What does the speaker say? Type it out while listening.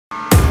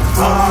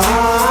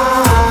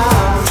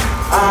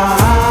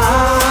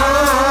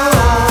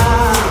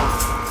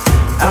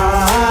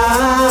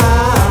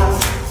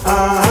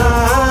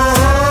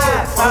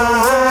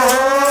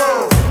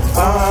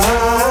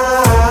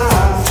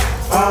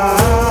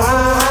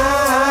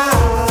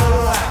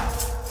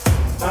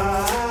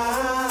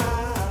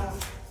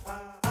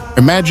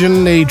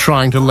Imagine me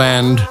trying to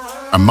land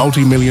a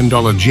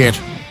multi-million-dollar jet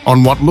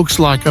on what looks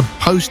like a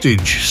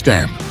postage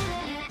stamp,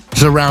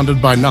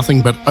 surrounded by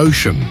nothing but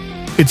ocean.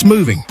 It's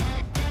moving,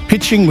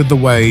 pitching with the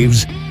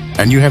waves,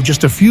 and you have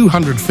just a few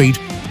hundred feet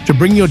to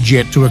bring your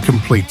jet to a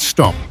complete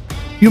stop.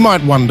 You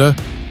might wonder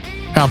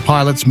how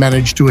pilots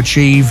manage to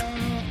achieve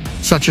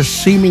such a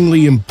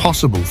seemingly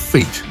impossible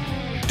feat,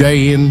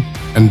 day in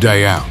and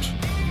day out.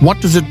 What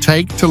does it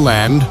take to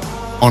land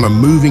on a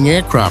moving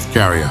aircraft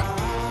carrier,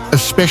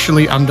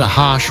 especially under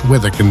harsh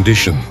weather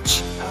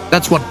conditions?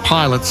 That's what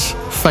pilots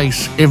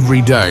face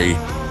every day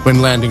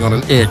when landing on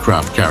an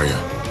aircraft carrier.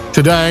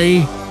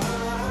 Today,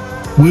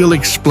 we'll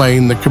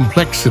explain the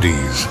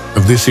complexities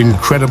of this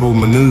incredible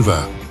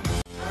maneuver.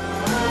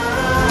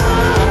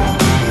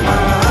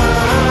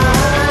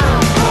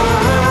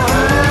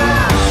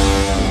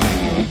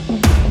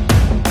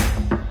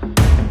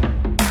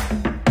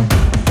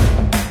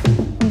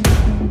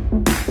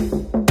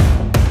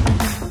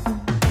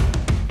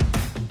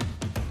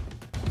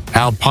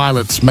 How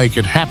pilots make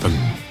it happen,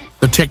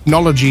 the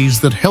technologies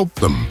that help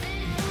them,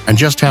 and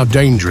just how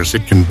dangerous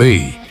it can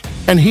be.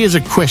 And here's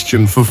a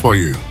question for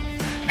you.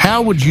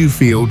 How would you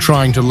feel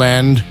trying to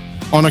land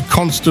on a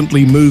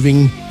constantly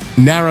moving,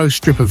 narrow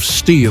strip of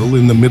steel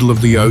in the middle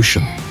of the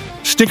ocean?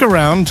 Stick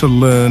around to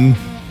learn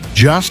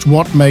just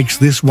what makes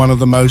this one of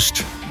the most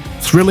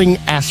thrilling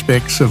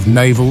aspects of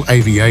naval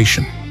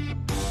aviation.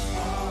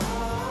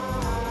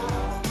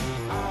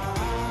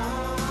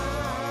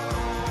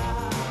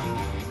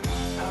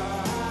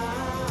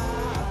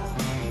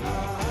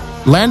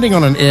 Landing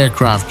on an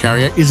aircraft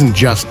carrier isn't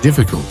just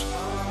difficult.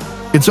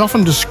 It's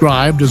often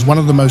described as one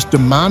of the most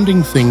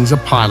demanding things a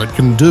pilot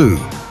can do.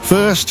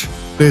 First,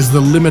 there's the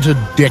limited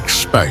deck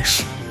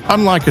space.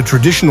 Unlike a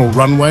traditional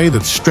runway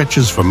that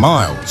stretches for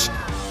miles,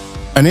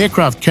 an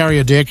aircraft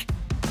carrier deck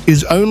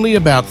is only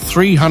about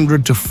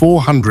 300 to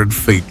 400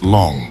 feet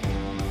long.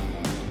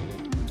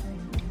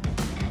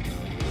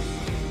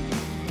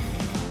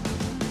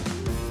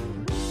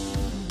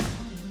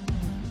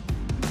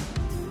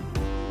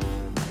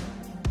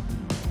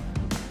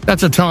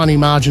 That's a tiny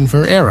margin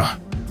for error.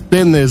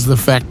 Then there's the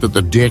fact that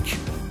the deck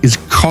is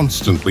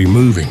constantly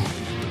moving.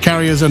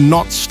 Carriers are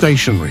not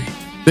stationary.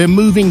 They're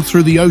moving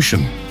through the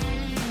ocean,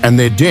 and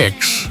their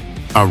decks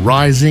are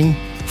rising,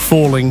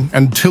 falling,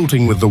 and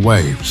tilting with the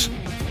waves.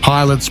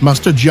 Pilots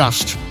must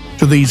adjust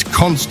to these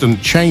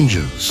constant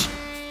changes,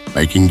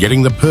 making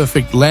getting the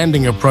perfect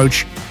landing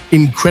approach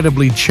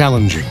incredibly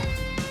challenging.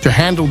 To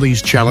handle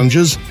these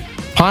challenges,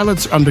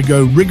 pilots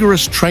undergo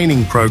rigorous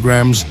training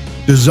programs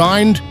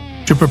designed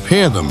to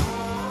prepare them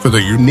for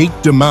the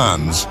unique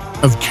demands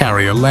of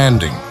carrier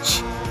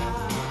landings.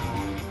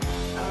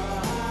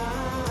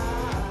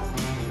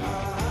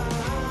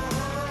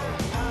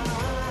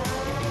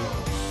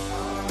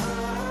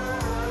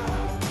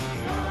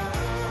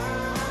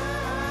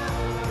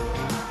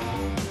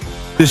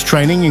 This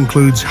training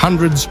includes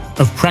hundreds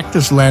of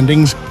practice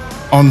landings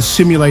on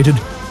simulated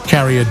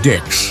carrier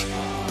decks,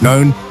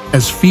 known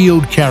as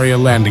Field Carrier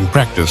Landing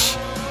Practice,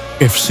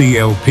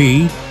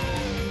 FCLP,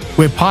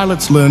 where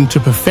pilots learn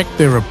to perfect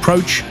their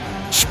approach,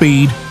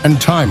 speed,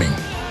 and timing.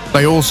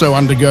 They also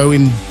undergo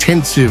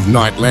intensive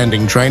night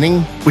landing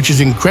training, which is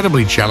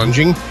incredibly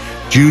challenging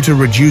due to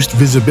reduced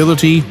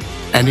visibility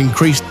and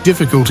increased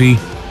difficulty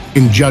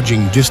in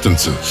judging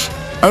distances.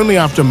 Only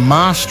after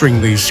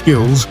mastering these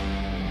skills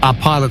are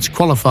pilots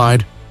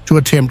qualified to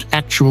attempt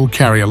actual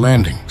carrier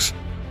landings.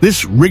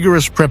 This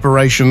rigorous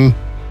preparation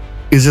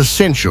is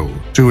essential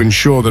to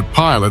ensure that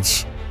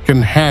pilots can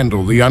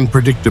handle the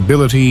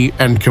unpredictability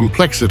and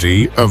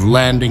complexity of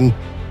landing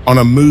on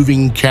a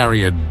moving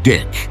carrier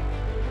deck.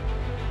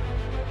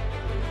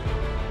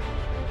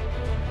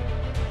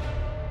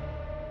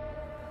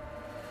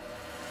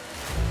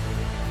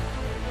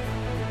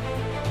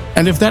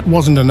 And if that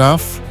wasn't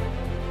enough,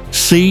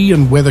 sea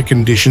and weather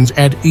conditions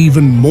add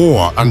even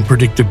more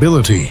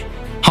unpredictability.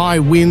 High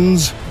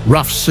winds,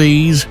 rough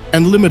seas,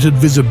 and limited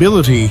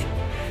visibility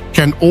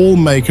can all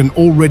make an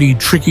already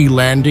tricky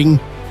landing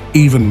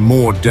even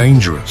more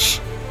dangerous.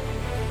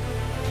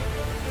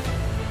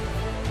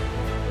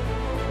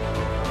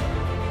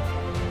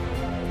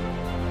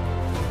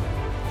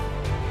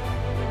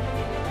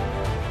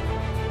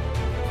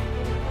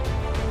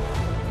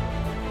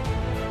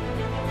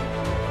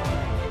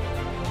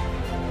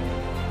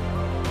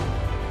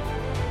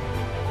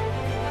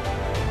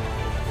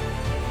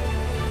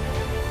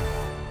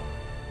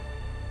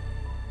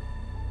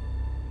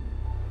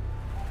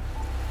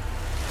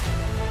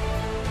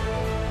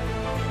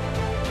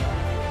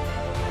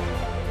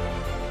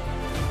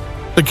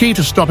 The key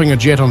to stopping a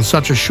jet on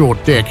such a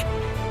short deck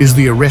is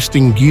the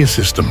arresting gear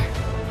system.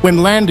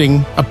 When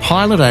landing, a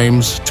pilot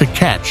aims to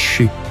catch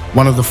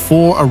one of the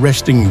 4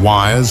 arresting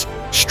wires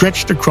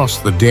stretched across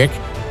the deck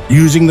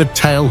using the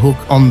tail hook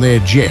on their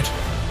jet.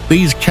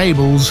 These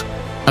cables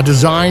are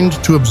designed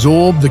to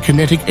absorb the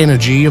kinetic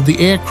energy of the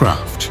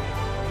aircraft,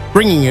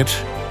 bringing it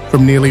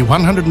from nearly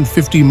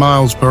 150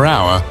 miles per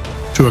hour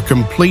to a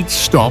complete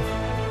stop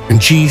in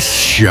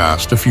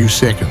just a few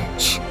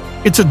seconds.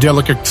 It's a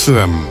delicate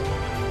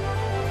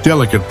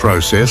delicate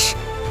process.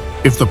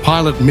 If the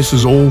pilot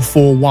misses all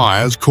 4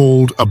 wires,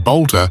 called a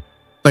bolter,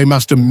 they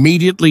must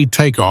immediately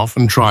take off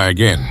and try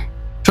again.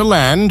 To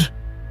land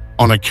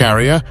on a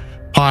carrier,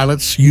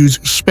 pilots use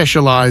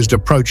specialized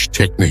approach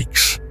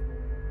techniques.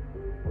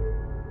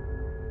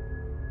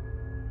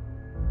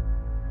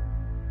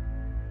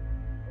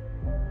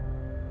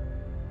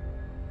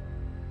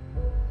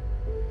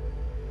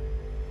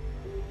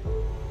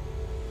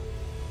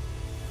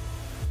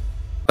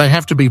 They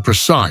have to be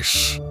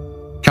precise,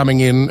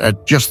 coming in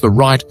at just the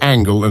right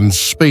angle and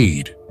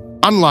speed.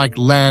 Unlike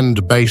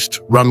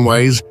land-based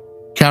runways,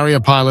 carrier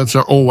pilots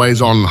are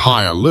always on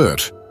high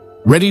alert,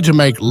 ready to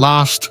make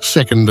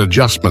last-second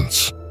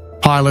adjustments.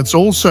 Pilots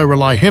also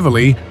rely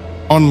heavily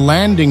on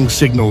landing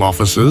signal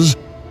officers,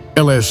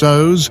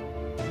 LSOs,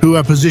 who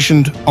are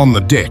positioned on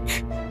the deck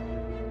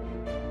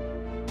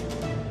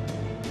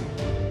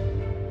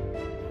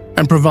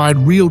and provide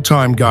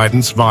real-time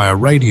guidance via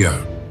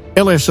radio.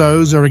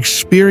 LSOs are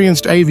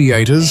experienced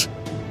aviators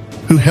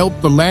who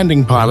help the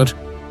landing pilot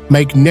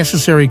make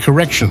necessary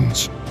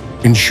corrections,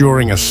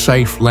 ensuring a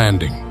safe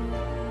landing.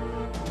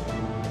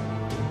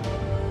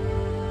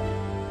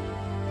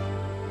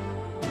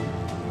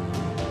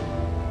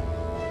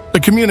 The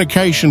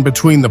communication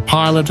between the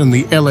pilot and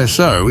the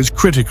LSO is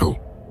critical.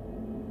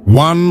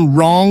 One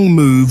wrong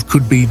move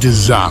could be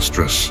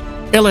disastrous.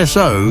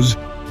 LSOs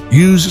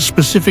use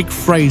specific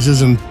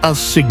phrases and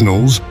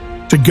signals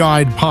to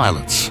guide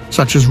pilots,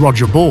 such as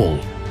Roger Ball,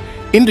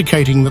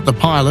 indicating that the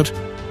pilot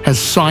has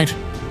sight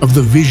of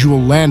the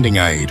visual landing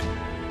aid,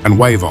 and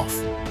wave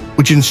off,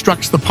 which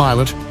instructs the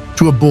pilot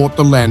to abort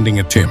the landing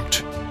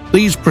attempt.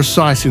 These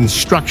precise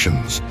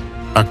instructions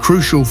are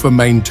crucial for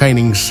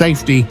maintaining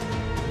safety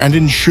and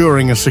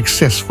ensuring a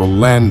successful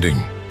landing.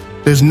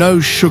 There's no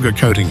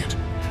sugarcoating it.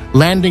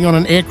 Landing on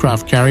an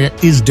aircraft carrier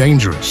is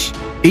dangerous.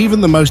 Even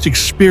the most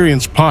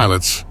experienced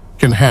pilots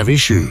can have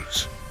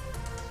issues.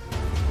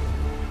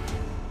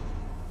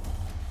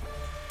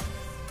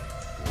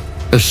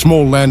 A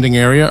small landing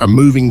area, a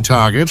moving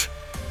target,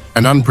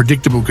 and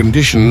unpredictable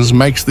conditions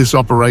makes this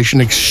operation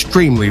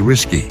extremely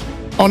risky.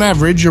 On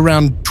average,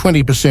 around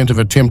 20% of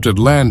attempted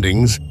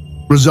landings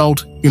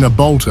result in a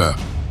bolter,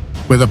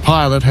 where the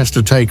pilot has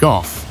to take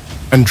off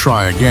and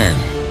try again.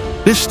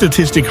 This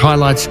statistic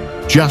highlights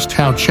just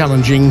how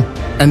challenging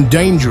and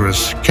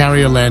dangerous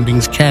carrier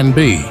landings can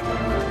be,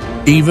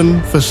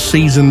 even for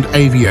seasoned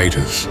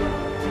aviators.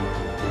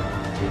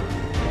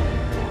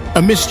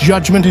 A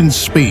misjudgment in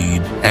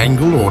speed,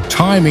 angle, or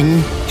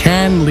timing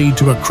can lead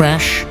to a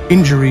crash,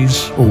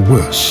 injuries, or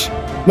worse.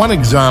 One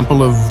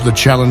example of the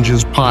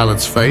challenges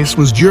pilots face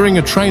was during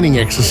a training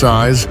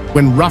exercise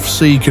when rough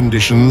sea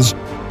conditions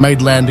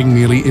made landing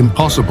nearly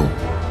impossible.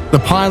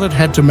 The pilot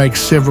had to make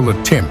several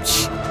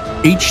attempts,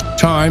 each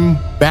time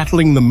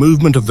battling the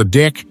movement of the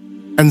deck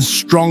and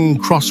strong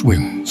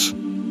crosswinds.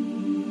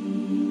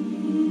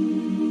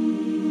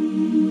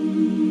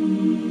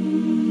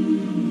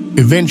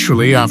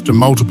 Eventually, after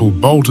multiple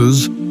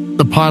bolters,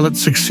 the pilot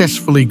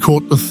successfully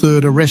caught the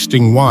 3rd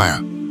arresting wire.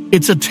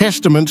 It's a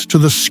testament to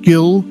the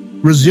skill,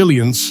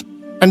 resilience,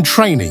 and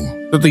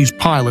training that these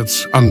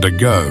pilots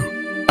undergo.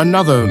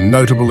 Another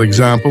notable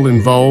example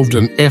involved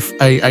an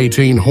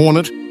FA-18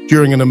 Hornet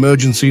during an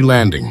emergency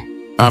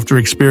landing. After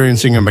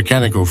experiencing a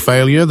mechanical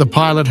failure, the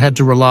pilot had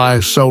to rely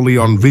solely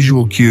on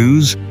visual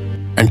cues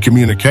and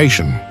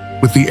communication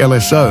with the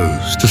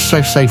LSOs to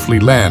safely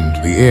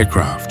land the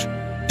aircraft.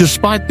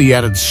 Despite the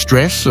added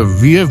stress of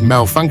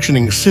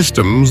malfunctioning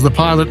systems, the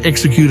pilot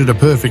executed a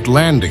perfect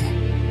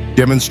landing,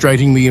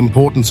 demonstrating the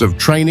importance of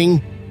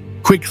training,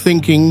 quick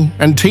thinking,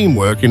 and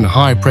teamwork in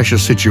high-pressure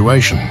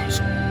situations.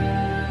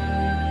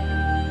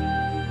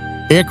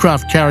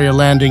 Aircraft carrier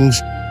landings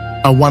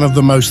are one of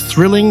the most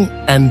thrilling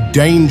and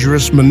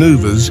dangerous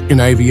maneuvers in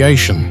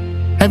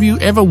aviation. Have you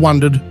ever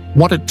wondered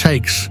what it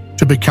takes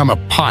to become a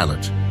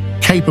pilot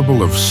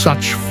capable of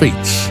such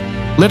feats?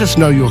 Let us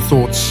know your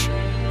thoughts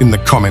in the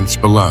comments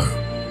below.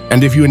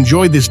 And if you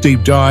enjoyed this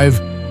deep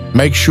dive,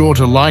 make sure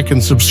to like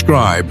and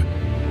subscribe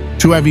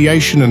to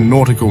Aviation and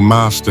Nautical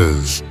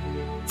Masters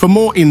for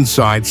more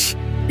insights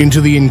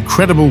into the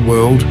incredible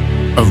world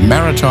of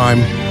maritime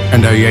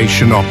and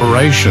aviation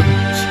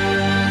operations.